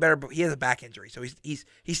way better, but he has a back injury, so he's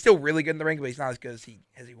still really good in the ring, but he's not as good as he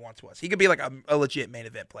once was. He could be like a legit main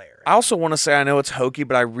event player. I also want to say, I know it's hokey,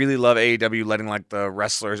 but I really love AEW letting like the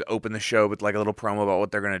wrestlers open the show with like a little promo about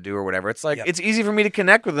what they're gonna do or whatever. It's like It's easy for me to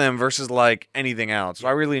connect with them versus like anything else. So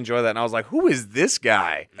I really enjoy that, and I was like, who is this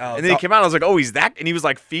guy? And then he came out, and I was like, oh, he's that, and he was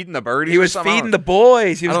like feeding the birdies. He was feeding the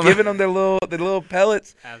boys. He was giving them their little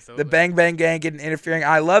pellets. Absolutely. The Bang Bang Gang getting interfering.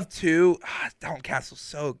 I love too. Dalton Castle's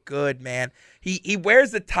so good, man. He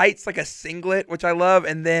wears the tights like a singlet, which I love.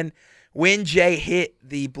 And then when Jay hit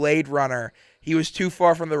the Blade Runner, he was too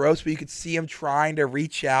far from the ropes, but you could see him trying to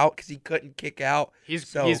reach out because he couldn't kick out. He's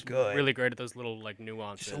good. Really great at those little like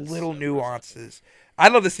nuances. Just little nuances.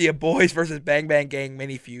 I'd love to see a boys versus Bang Bang Gang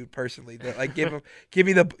mini feud personally. Like give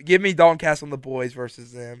me Dalton Castle and the boys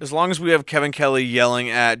versus them. As long as we have Kevin Kelly yelling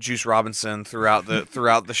at Juice Robinson throughout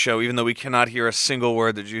the show, even though we cannot hear a single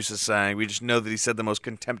word that Juice is saying, we just know that he said the most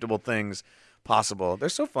contemptible things possible. They're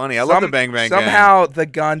so funny. I love the Bang Bang Gang. Somehow the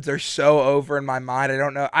Guns are so over in my mind. I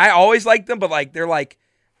don't know. I always liked them, but like they're like,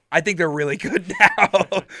 I think they're really good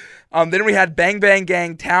now. Then we had Bang Bang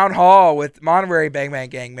Gang Town Hall with Monterey Bang Bang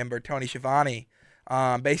Gang member Tony Schiavone.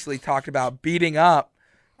 Basically talked about beating up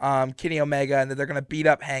Kenny Omega and that they're going to beat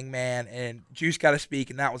up Hangman, and Juice got to speak,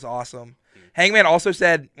 and that was awesome. Hangman also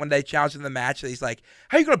said when they challenged him in the match that he's like,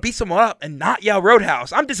 how are you going to beat someone up and not yell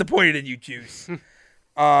Roadhouse? I'm disappointed in you, Juice.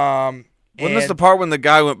 Wasn't this the part when the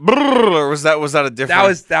guy went brrr, or was that a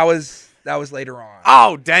different? That was later on.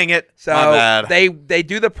 Oh, dang it! So My bad. they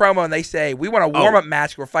do the promo and they say we want a warm up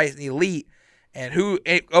match. We're fighting the Elite, and who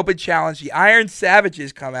open challenge the Iron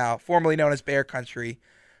Savages come out, formerly known as Bear Country.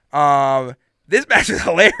 This match is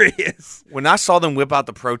hilarious. When I saw them whip out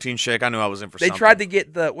the protein shake, I knew I was in for something. They tried to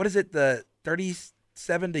get the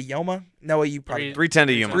 37 to Yoma? No, you probably 310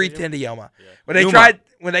 to Yuma. 310 to Yoma. Yeah.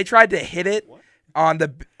 When they tried to hit it on the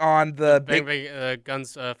Bang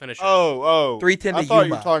Guns finish. 310 to I thought you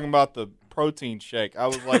Yuma. were talking about the protein shake. I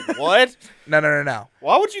was like, what? No.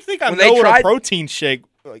 Why would you think I When know they what tried- a protein shake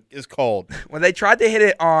is called? When they tried to hit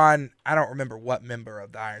it on, I don't remember what member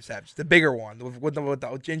of the Iron Savages, the bigger one with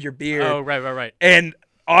the ginger beard. Oh, right. And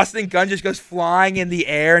Austin Gunn just goes flying in the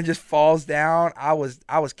air and just falls down. I was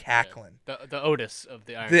cackling. The Otis of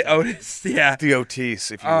the Iron The Savages. Otis, yeah. The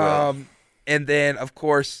Otis, if you will. And then of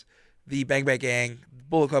course the Bang Bang Gang,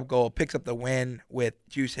 Bullet Club Gold picks up the win with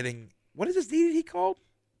Juice hitting. What is this DDT called?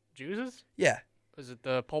 Juices? Yeah. Is it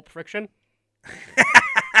the Pulp Friction?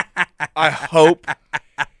 I hope.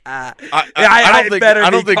 I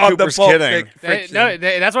don't think Cooper's kidding.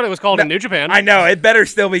 That's what it was called in New Japan. I know it better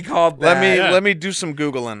still be called that. Let me do some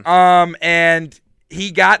googling. And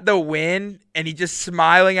he got the win, and he just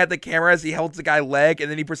smiling at the camera as he holds the guy's leg, and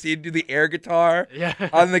then he proceeded to do the air guitar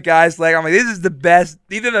on the guy's leg. I'm like, this is the best.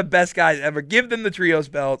 These are the best guys ever. Give them the trios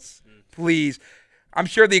belts, please. I'm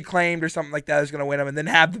sure the Acclaimed or something like that is going to win them, and then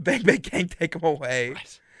have the Bang Bang Gang take them away.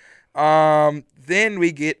 Right. Then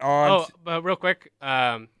we get on. Oh, but real quick.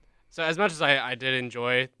 So as much as I did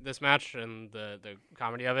enjoy this match and the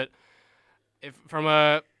comedy of it, if from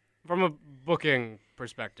a booking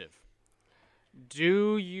perspective,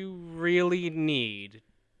 do you really need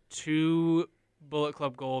 2 Bullet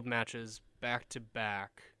Club Gold matches back to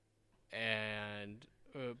back, and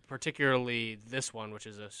particularly this one, which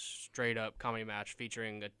is a straight up comedy match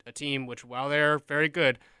featuring a team which, while they're very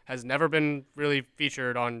good, has never been really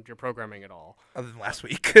featured on your programming at all, other than last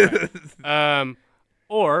week. Right.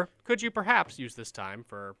 Or could you perhaps use this time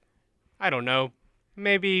for, I don't know,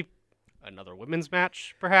 maybe another women's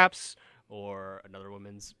match, perhaps, or another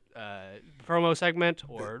women's promo segment,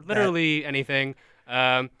 or literally anything.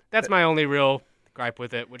 That's my only real gripe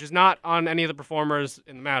with it, which is not on any of the performers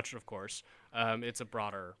in the match, of course. It's a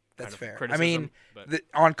broader That's kind of fair. criticism. I mean,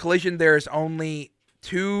 on Collision, there's only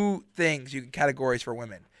 2 things you can categorize for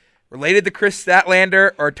women. Related to Chris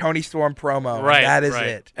Statlander or Tony Storm promo. Right, That is right.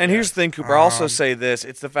 it. And here's the thing, Cooper. I'll also say this: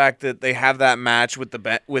 it's the fact that they have that match with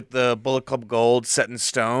the Bullet Club Gold set in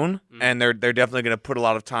stone, and they're definitely going to put a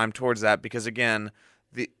lot of time towards that because again,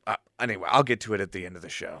 anyway, I'll get to it at the end of the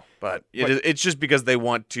show. But it's just because they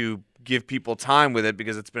want to give people time with it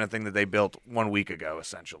because it's been a thing that they built 1 week ago,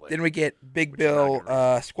 essentially. Then we get Big Bill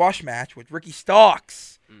squash match with Ricky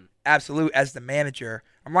Starks, Absolute as the manager.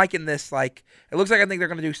 I'm liking this. Like, it looks like I think they're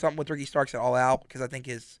going to do something with Ricky Starks at All Out because I think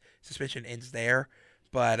his suspension ends there.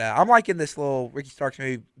 But I'm liking this little Ricky Starks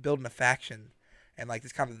maybe building a faction and like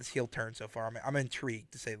this heel turn so far. I'm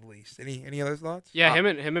intrigued to say the least. Any other thoughts? Yeah, him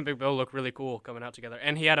and Big Bill look really cool coming out together,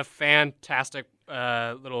 and he had a fantastic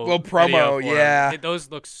little promo. video for Yeah, him.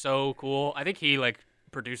 Those look so cool. I think he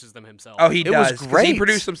produces them himself. Oh, he does. was great. He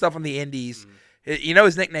produced some stuff on the Indies. You know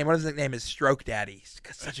his nickname. What his nickname is? Stroke Daddy.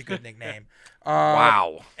 Such a good nickname.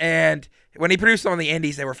 Wow. And when he produced some on the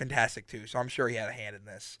Indies, they were fantastic too. So I'm sure he had a hand in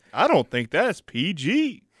this. I don't think that's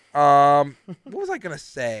PG. What was I gonna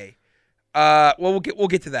say? Well, we'll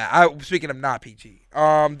get to that. Speaking of not PG.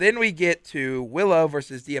 Then we get to Willow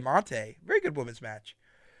versus Diamante. Very good women's match.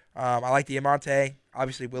 I like Diamante.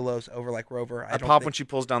 Obviously, Willow's over like Rover. I pop when she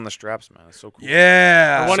pulls down the straps, man. It's so cool.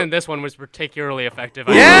 Yeah. The one in this one was particularly effective.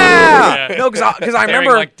 Yeah. No, because I Staring,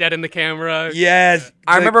 remember dead in the camera. Yes.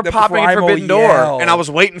 I remember the popping in primal Forbidden yell. Door, and I was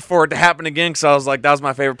waiting for it to happen again because I was like, that was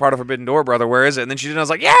my favorite part of Forbidden Door, brother. Where is it? And then she did, and I was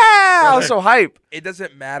like, yeah! I was so hype. It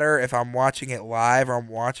doesn't matter if I'm watching it live or I'm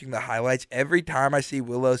watching the highlights. Every time I see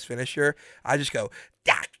Willow's finisher, I just go,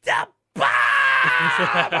 Dr. Bob!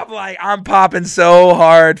 I'm like, I'm popping so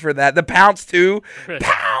hard for that. The pounce, too.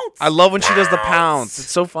 Pounce! I love when she does the pounce. It's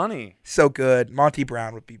so funny. So good. Monty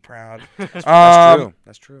Brown would be proud. That's true.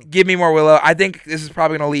 That's true. Give me more Willow. I think this is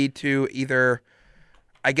probably going to lead to either,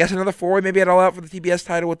 I guess, another 4-way, maybe at All Out for the TBS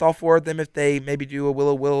title with all 4 of them if they maybe do a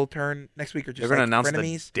Willow turn next week or just They're going to announce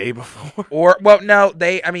frenemies. the day before. Or, well, no,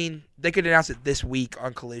 they could announce it this week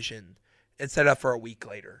on Collision and set it up for a week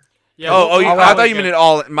later. Yeah, I thought you meant it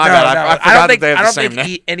all. My bad. I forgot that they have the same name. I don't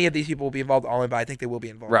think any of these people will be involved in All In, but I think they will be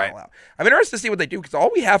involved Right. in All Out. I'm interested to see what they do because all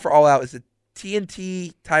we have for All Out is the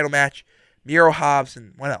TNT title match, Miro Hobbs,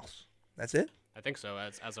 and what else? That's it? I think so.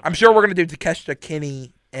 As of I'm sure we're going to do Takeshita,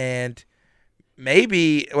 Kenny, and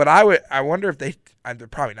maybe what I wonder if they're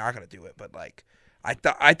probably not going to do it, but like I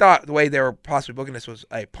thought the way they were possibly booking this was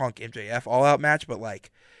a Punk MJF all out match, but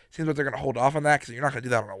like seems like they're going to hold off on that because you're not going to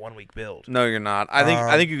do that on a 1 week build. No, you're not. I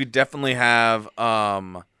think you could definitely have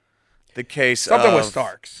the case something of with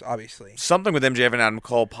Starks, obviously. Something with MJF and Adam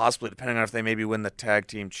Cole, possibly depending on if they maybe win the tag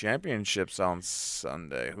team championships on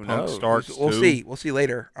Sunday. Who knows? Starks. We'll see. We'll see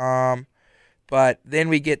later. But then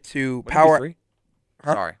we get to Would it be Power. three?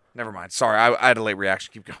 Huh? Sorry, never mind. Sorry, I had a late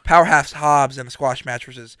reaction. Keep going. Powerhouse Hobbs in a squash match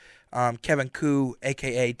versus Kevin Koo,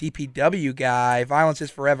 a.k.a. DPW guy. Violence is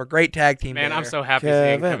Forever. Great tag team. Man, there. I'm so happy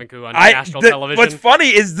seeing Kevin Koo on national television. What's funny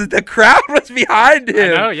is that the crowd was behind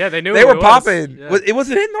him. I know, yeah, they knew they who were it popping. Was. Yeah. Was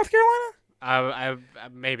it in North Carolina?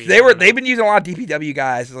 Maybe. They've been using a lot of DPW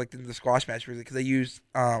guys like in the squash match because they used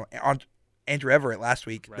on Andrew Everett last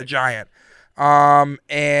week, the Giant.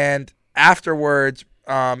 And afterwards,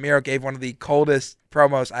 Miro gave one of the coldest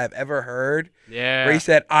promos I've ever heard. Yeah. Where he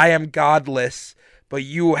said, "I am godless, but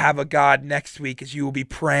you will have a god next week as you will be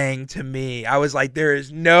praying to me." I was like, there is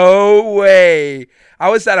no way. I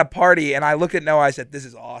was at a party and I looked at Noah. I said, "This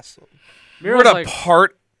is awesome." We're at a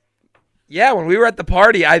part. Yeah, when we were at the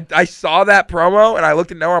party, I saw that promo and I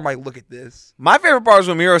looked at Noah. I'm like, look at this. My favorite part was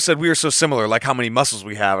when Miro said we were so similar, like how many muscles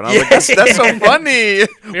we have, and I was like, that's so funny.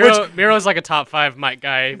 Miro's like a top 5 mic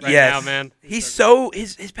guy right now, man. He's so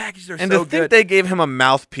his packages are and so to think good. they gave him a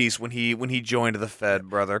mouthpiece when he joined the Fed,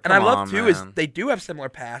 brother. Come and I love on, too man. is they do have similar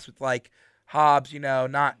paths with like Hobbs,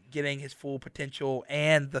 not getting his full potential,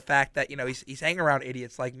 and the fact that he's hanging around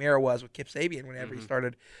idiots like Miro was with Kip Sabian whenever he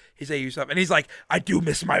started his AEW stuff, and he's like, I do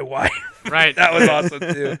miss my wife. Right, that was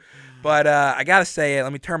awesome too. But I gotta say it.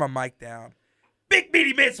 Let me turn my mic down. Big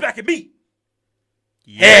meaty man smacking me.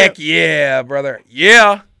 Yeah. Heck yeah, brother.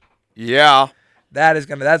 Yeah. Yeah. That's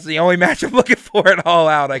the only match I'm looking for at All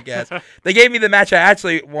Out, I guess. They gave me the match I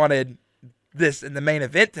actually wanted this in the main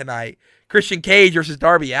event tonight. Christian Cage versus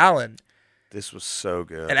Darby Allin. This was so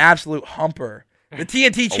good. An absolute humper. The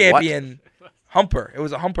TNT champion humper. It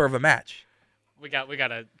was a humper of a match. We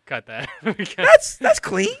gotta cut that. That's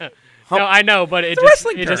clean. No, I know, but it just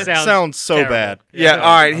sounds so terrible. bad. Yeah,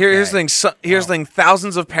 all right. Here's the thing. Here's the thing.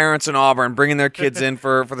 Thousands of parents in Auburn bringing their kids in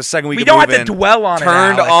for the second week. We of don't have move-in, to dwell on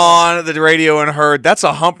turned it. Turned on the radio and heard that's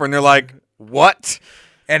a humper, and they're like, "What?"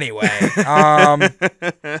 Anyway,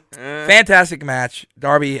 fantastic match.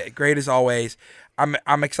 Darby, great as always.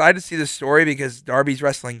 I'm excited to see the story because Darby's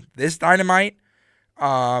wrestling this Dynamite.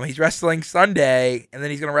 He's wrestling Sunday, and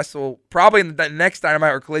then he's going to wrestle probably in the next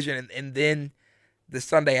Dynamite or Collision, and then the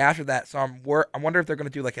Sunday after that. So I wonder if they're going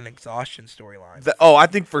to do like an exhaustion storyline. I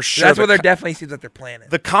think for sure. That's what there definitely seems like they're planning.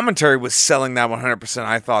 The commentary was selling that 100%.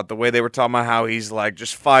 I thought the way they were talking about how he's like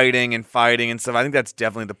just fighting and stuff. I think that's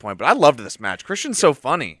definitely the point. But I loved this match. Christian's so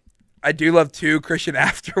funny. I do love too. Christian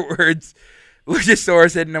afterwards.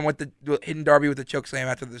 Luchasaurus hitting Darby with a chokeslam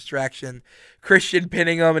after the distraction. Christian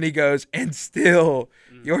pinning him, and he goes, "And still,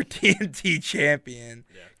 your TNT champion."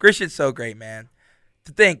 Yeah. Christian's so great, man.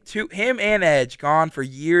 To think, him and Edge, gone for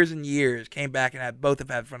years and years, came back and both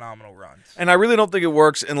have had phenomenal runs. And I really don't think it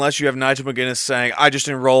works unless you have Nigel McGuinness saying, "I just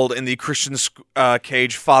enrolled in the Christian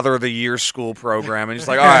Cage Father of the Year school program," and he's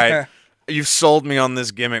like, "All right, you've sold me on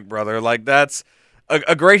this gimmick, brother." Like that's.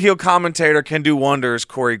 A great heel commentator can do wonders,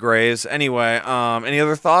 Corey Graves. Anyway, any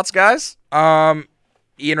other thoughts, guys? Ian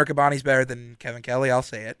Riccaboni's better than Kevin Kelly. I'll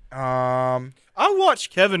say it. I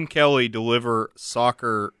watched Kevin Kelly deliver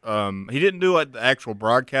soccer. He didn't do like the actual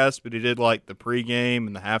broadcast, but he did like the pregame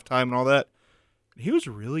and the halftime and all that. He was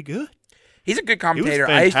really good. He's a good commentator.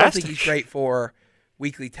 I just don't think he's great for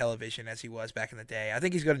weekly television as he was back in the day. I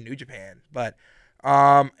think he's good in New Japan, but.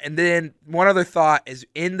 And then one other thought is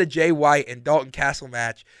in the Jay White and Dalton Castle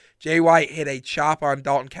match, Jay White hit a chop on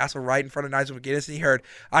Dalton Castle right in front of Nigel McGuinness, and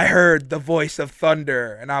I heard the voice of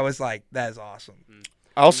thunder, and I was like, that is awesome.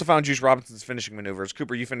 I also found Juice Robinson's finishing maneuvers.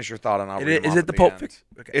 Cooper, you finish your thought, and I'll read them Is off it at the Pulp Fiction?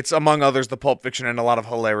 Okay. It's among others the Pulp Fiction and a lot of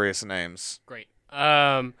hilarious names. Great.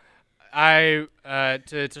 To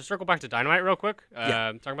circle back to Dynamite real quick.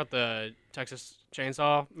 Talking about the Texas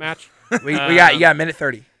Chainsaw match. You got a minute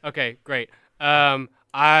 30. Okay, great.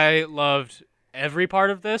 I loved every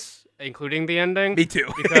part of this, including the ending. Me too.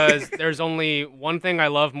 Because there's only one thing I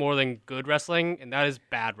love more than good wrestling, and that is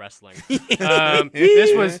bad wrestling.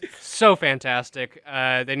 This was so fantastic.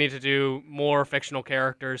 They need to do more fictional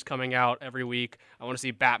characters coming out every week. I want to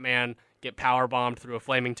see Batman get power bombed through a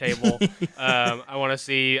flaming table. I want to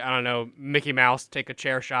see, I don't know, Mickey Mouse take a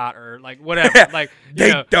chair shot or like whatever. Like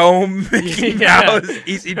dome Mickey Mouse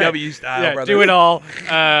ECW style, yeah, brother. do it all.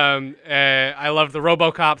 I love the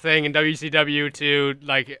RoboCop thing in WCW too,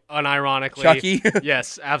 like unironically. Chucky.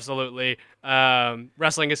 Yes, absolutely.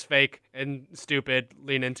 Wrestling is fake and stupid.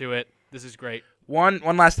 Lean into it. This is great. One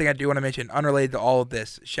last thing I do want to mention, unrelated to all of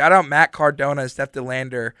this. Shout out Matt Cardona and Steph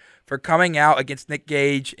DeLander for coming out against Nick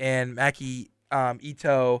Gage and Maki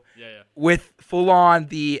Ito with full-on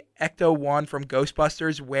the Ecto-1 from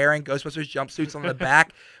Ghostbusters, wearing Ghostbusters jumpsuits on the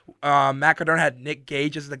back. Matt Cardona had Nick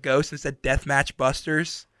Gage as the ghost and said Deathmatch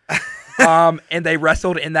Busters. And they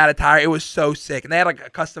wrestled in that attire. It was so sick. And they had like a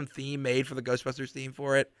custom theme made for the Ghostbusters theme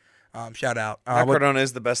for it. Shout out. Matt Cardona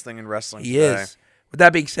is the best thing in wrestling He today. is. With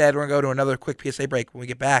that being said, we're going to go to another quick PSA break. When we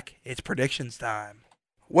get back, it's predictions time.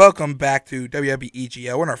 Welcome back to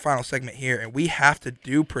WWEGL. We're in our final segment here, and we have to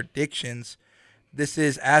do predictions. This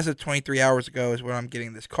is, as of 23 hours ago, is where I'm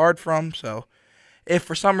getting this card from. So if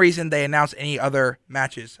for some reason they announce any other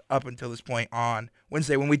matches up until this point on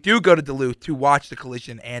Wednesday, when we do go to Duluth to watch the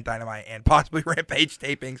Collision and Dynamite and possibly Rampage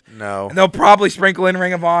tapings. No. And they'll probably sprinkle in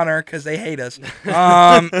Ring of Honor because they hate us.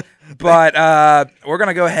 But we're going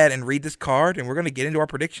to go ahead and read this card, and we're going to get into our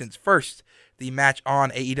predictions. First, the match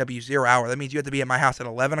on AEW 0 Hour. That means you have to be at my house at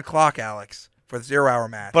 11 o'clock, Alex, for the 0 Hour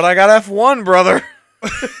match. But I got F1, brother.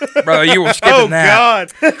 Brother, you were skipping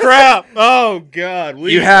that. God. Crap. Oh, God.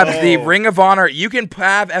 You have the Ring of Honor. You can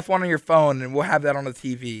have F1 on your phone, and we'll have that on the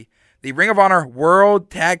TV. The Ring of Honor World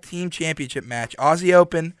Tag Team Championship match. Aussie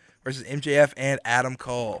Open versus MJF and Adam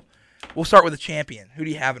Cole. We'll start with the champion. Who do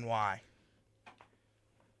you have and why?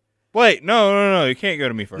 Wait, no. You can't go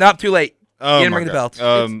to me first. Nope, too late. Oh, you didn't my ring the God.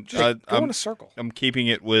 belts. Go in a circle. I'm keeping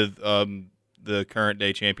it with the current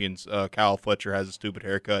day champions. Kyle Fletcher has a stupid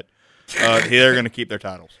haircut. They're going to keep their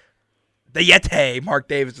titles. The Yeti, Mark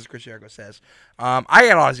Davis, as Chris Jericho says. I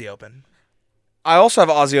got Aussie Open. I also have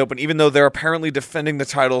Aussie Open, even though they're apparently defending the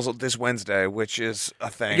titles this Wednesday, which is a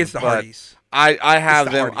thing. Against the But Hardys. I have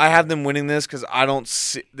the them. Hardys. I have them winning this because I don't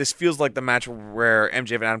see. This feels like the match where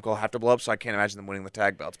MJF and Adam Cole have to blow up, so I can't imagine them winning the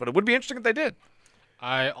tag belts. But it would be interesting if they did.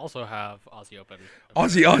 I also have Aussie Open.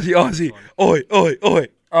 Aussie.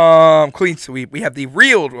 Oi. Clean sweep. We have the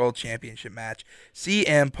real World Championship match.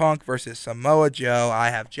 CM Punk versus Samoa Joe. I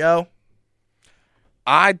have Joe.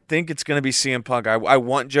 I think it's going to be CM Punk. I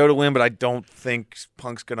want Joe to win, but I don't think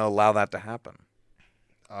Punk's going to allow that to happen.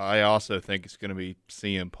 I also think it's going to be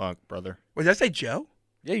CM Punk, brother. Wait, did I say Joe?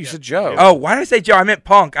 Yeah, you said Joe. Oh, why did I say Joe? I meant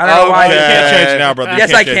Punk. I don't know why. You can't change it now, brother. You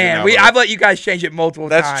Yes, can't I change it can. now, I've brother. let you guys change it multiple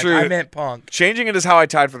That's times. true. I meant Punk. Changing it is how I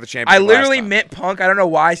tied for the I championship. literally last time. meant Punk. I don't know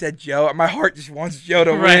why I said Joe. My heart just wants Joe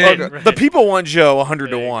to Right. win. Look, the people want Joe 100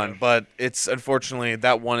 to There you 1, go. but it's unfortunately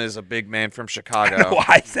that one is a big man from I don't know Chicago. why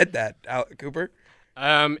I said that, Cooper.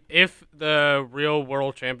 If the real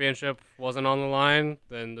world championship wasn't on the line,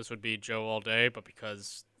 then this would be Joe all day. But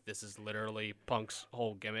because this is literally Punk's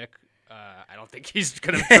whole gimmick, I don't think he's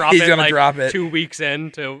gonna drop He's it. gonna like drop it. 2 weeks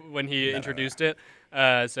into when he introduced it.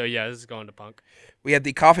 So yeah, this is going to Punk. We have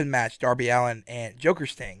the coffin match, Darby Allin and Joker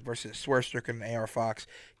Sting versus Swerve Strickland and AR Fox.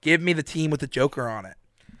 Give me the team with the Joker on it.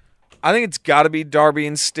 I think it's got to be Darby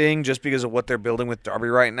and Sting just because of what they're building with Darby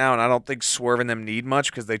right now, and I don't think Swerve and them need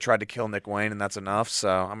much because they tried to kill Nick Wayne, and that's enough. So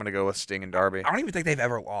I'm going to go with Sting and Darby. I don't even think they've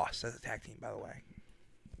ever lost as a tag team, by the way.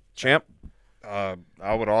 Champ? I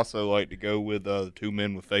would also like to go with the two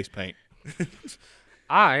men with face paint.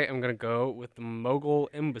 I am gonna go with the Mogul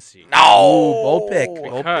Embassy. No, bold pick.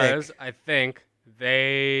 Bold Because pick. I think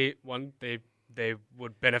they would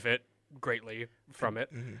benefit greatly from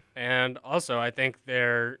it, and also I think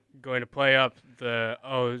they're going to play up the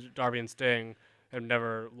Darby and Sting have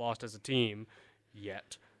never lost as a team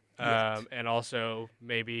yet, and also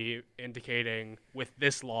maybe indicating with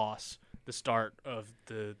this loss the start of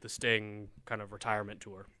the Sting kind of retirement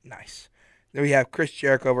tour. Nice. Then we have Chris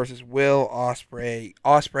Jericho versus Will Ospreay.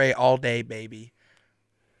 Ospreay all day, baby.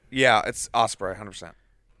 Yeah, it's Ospreay, 100%.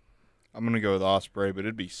 I'm going to go with Ospreay, but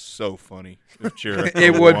it'd be so funny if Jericho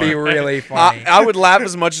It would be won. really funny. I would laugh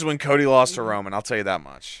as much as when Cody lost to Roman, I'll tell you that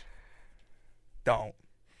much. Don't.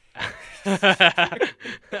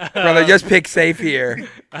 Brother, just pick safe here.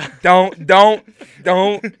 Don't.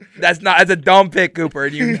 That's a dumb pick, Cooper,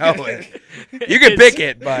 and you know it. You can pick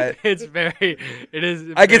it, but It is.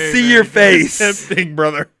 I can very, see very your face. Tempting,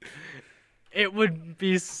 brother. It would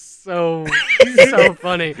be so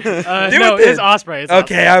funny. Do No, it it's then. Ospreay. It's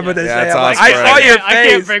Okay, Ospreay, I'm going to Yeah, say, it's I'm like, Ospreay. I saw your I can't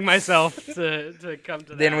face. bring myself to come to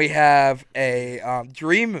that. Then we have a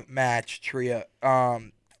dream match trio.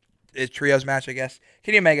 It's trios match, I guess.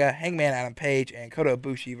 Kenny Omega, Hangman Adam Page, and Kota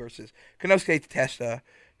Ibushi versus Konosuke Takeshita,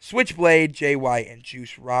 Switchblade, Jay White, and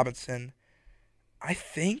Juice Robinson. I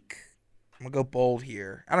think I'm going to go bold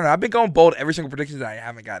here. I don't know. I've been going bold every single prediction that I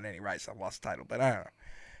haven't gotten any right, so I've lost the title. But I don't know.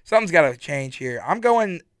 Something's got to change here. I'm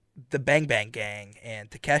going the Bang Bang Gang and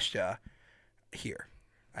Takeshita here,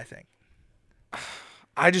 I think.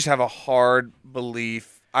 I just have a hard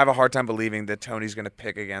time believing that Tony's going to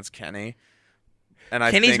pick against Kenny. And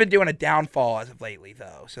Kenny's been doing a downfall as of lately,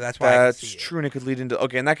 though, so that's why I can see That's true, and it could lead into...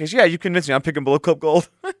 Okay, in that case, yeah, you convinced me. I'm picking Bullet Club Gold.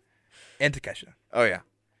 And Takeshita. Oh, yeah.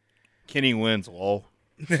 Kenny wins, lol.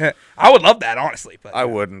 I would love that, honestly. But I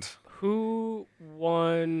wouldn't. Who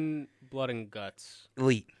won Blood and Guts?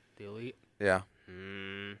 Elite. The Elite? Yeah.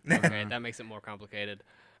 Okay, that makes it more complicated.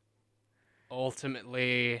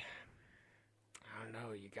 Ultimately, I don't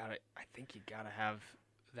know. I think you gotta have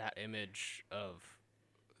that image of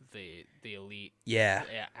the Elite. Yeah.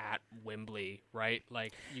 At Wembley, right?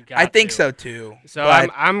 Like you got. I think so too. So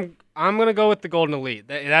I'm gonna go with the Golden Elite.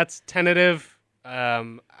 That's tentative.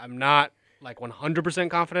 I'm not like 100%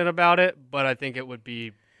 confident about it, but I think it would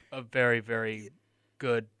be a very, very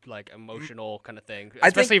good, like, emotional kind of thing.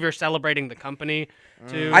 Especially if you're celebrating the company,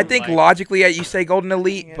 too. I think logically you say Golden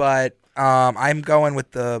Elite, but I'm going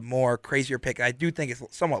with the more crazier pick. I do think it's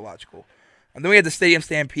somewhat logical. And then we had the Stadium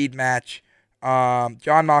Stampede match.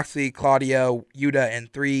 John Moxley, Claudio, Yuta,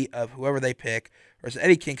 and 3 of whoever they pick versus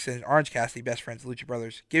Eddie Kingston, Orange Cassidy, Best Friends, Lucha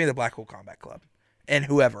Brothers. Give me the Black Hole Combat Club. And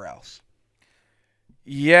whoever else.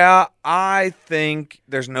 Yeah, I think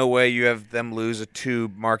there's no way you have them lose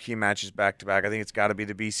 2 marquee matches back-to-back. I think it's got to be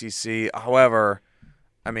the BCC. However,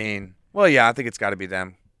 I think it's got to be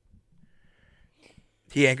them.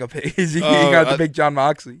 He ain't going to pick. He got to pick John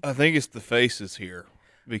Moxley. I think it's the faces here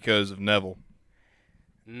because of Neville.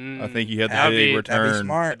 I think he had the that'd big return. That'd be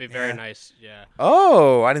smart. That'd be very nice, yeah.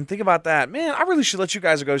 Oh, I didn't think about that. Man, I really should let you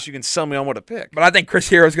guys go so you can sell me on what to pick. But I think Chris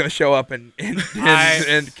Hero's going to show up and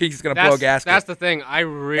King's going to blow a gasket. That's the thing.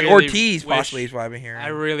 And Ortiz possibly is what I've been hearing. I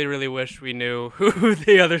really, really wish we knew who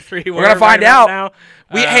the other 3 were. We're going to find out. Now.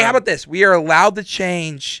 Hey, how about this? We are allowed to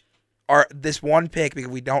change this one pick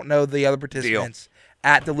because we don't know the other participants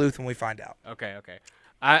at Duluth when we find out. Okay.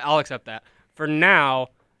 I'll accept that. For now,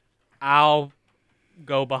 I'll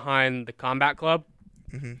go behind the Combat Club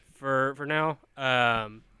for now.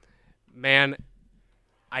 Man,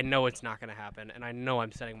 I know it's not going to happen, and I know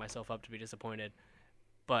I'm setting myself up to be disappointed.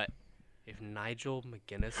 But if Nigel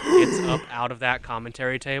McGuinness gets up out of that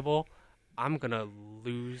commentary table, I'm going to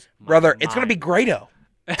lose my Brother, mind. it's going to be Grado.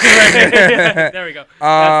 There we go.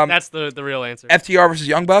 That's the real answer. FTR versus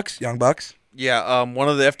Young Bucks. Young Bucks. Yeah, one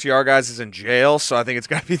of the FTR guys is in jail, so I think it's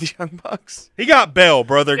got to be the Young Bucks. He got bail,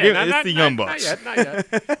 brother. Yeah, It's the Young Bucks. Not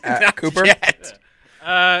yet. Cooper?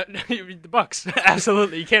 The Bucks.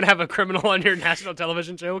 Absolutely. You can't have a criminal on your national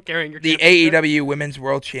television show carrying your The championship. AEW Women's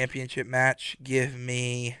World Championship match. Give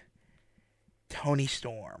me Toni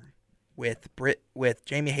Storm with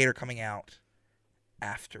Jamie Hayter coming out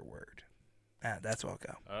afterward. That's what I'll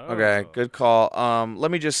go. Oh. Okay, good call.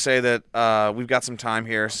 Let me just say that we've got some time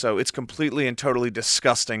here, so it's completely and totally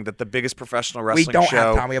disgusting that the biggest professional wrestling We don't show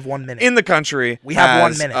have time. We have 1 minute. in the country We have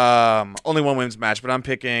has, 1 minute. Only one women's match, but I'm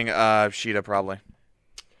picking Sheeta probably.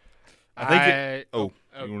 I think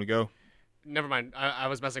you want to go? Never mind. I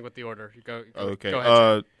was messing with the order. Go Okay. Go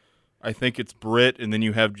ahead. I think it's Britt, and then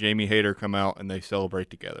you have Jamie Hayter come out, and they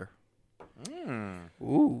celebrate together.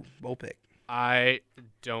 Ooh, bold pick. I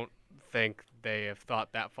don't think they have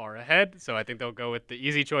thought that far ahead, so I think they'll go with the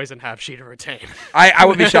easy choice and have Sheeta retain. I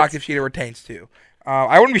would be shocked if Sheeta retains too.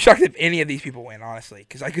 I wouldn't be shocked if any of these people win, honestly,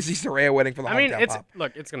 because I could see Saraya winning for the hometown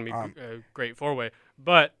pop. It's going to be a great 4-way,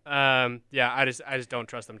 but I just don't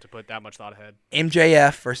trust them to put that much thought ahead.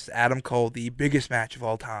 MJF versus Adam Cole, the biggest match of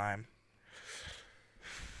all time.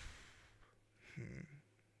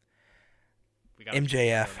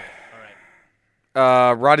 MJF.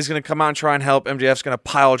 All right. Roddy's going to come out and try and help. MJF's going to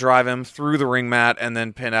pile drive him through the ring mat and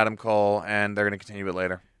then pin Adam Cole, and they're going to continue it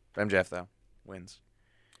later. MJF, though, wins.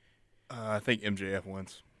 I think MJF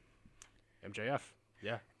wins. MJF,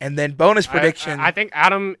 yeah. And then bonus prediction. I think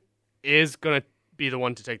Adam is going to be the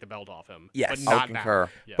one to take the belt off him. Yes. But I'll not concur.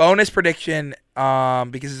 Yeah. Bonus prediction,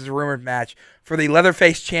 because it's a rumored match, for the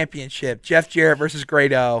Leatherface Championship, Jeff Jarrett versus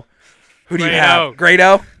Grado. Who do you have?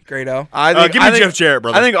 Grado? Give me Jeff Jarrett,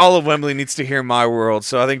 brother. I think all of Wembley needs to hear my world,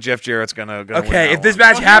 so I think Jeff Jarrett's gonna win that if this one.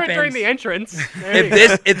 match Hear it happens, during the entrance.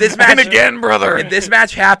 if this match And again, brother. if this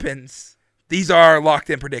match happens, these are locked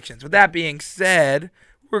in predictions. With that being said,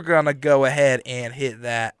 we're gonna go ahead and hit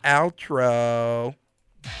that outro.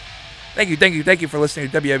 Thank you for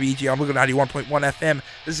listening to WWEGL on Wiggle 91.1 FM.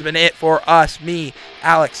 This has been it for us, me,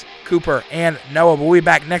 Alex, Cooper, and Noah. We'll be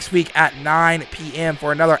back next week at 9 p.m.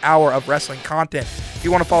 for another hour of wrestling content. If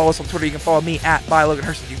you want to follow us on Twitter, you can follow me at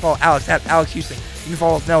 @ByLoganHurston. You can follow Alex at Alex Houston. You can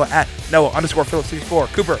follow Noah at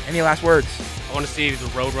Noah_Phillips64. Cooper, any last words? I want to see the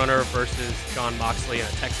Roadrunner versus John Moxley in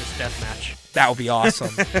a Texas death match. That would be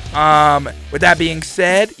awesome. With that being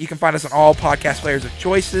said, you can find us on all podcast players of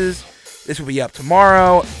choices. This will be up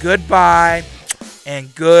tomorrow. Goodbye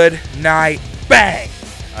and good night. Bang!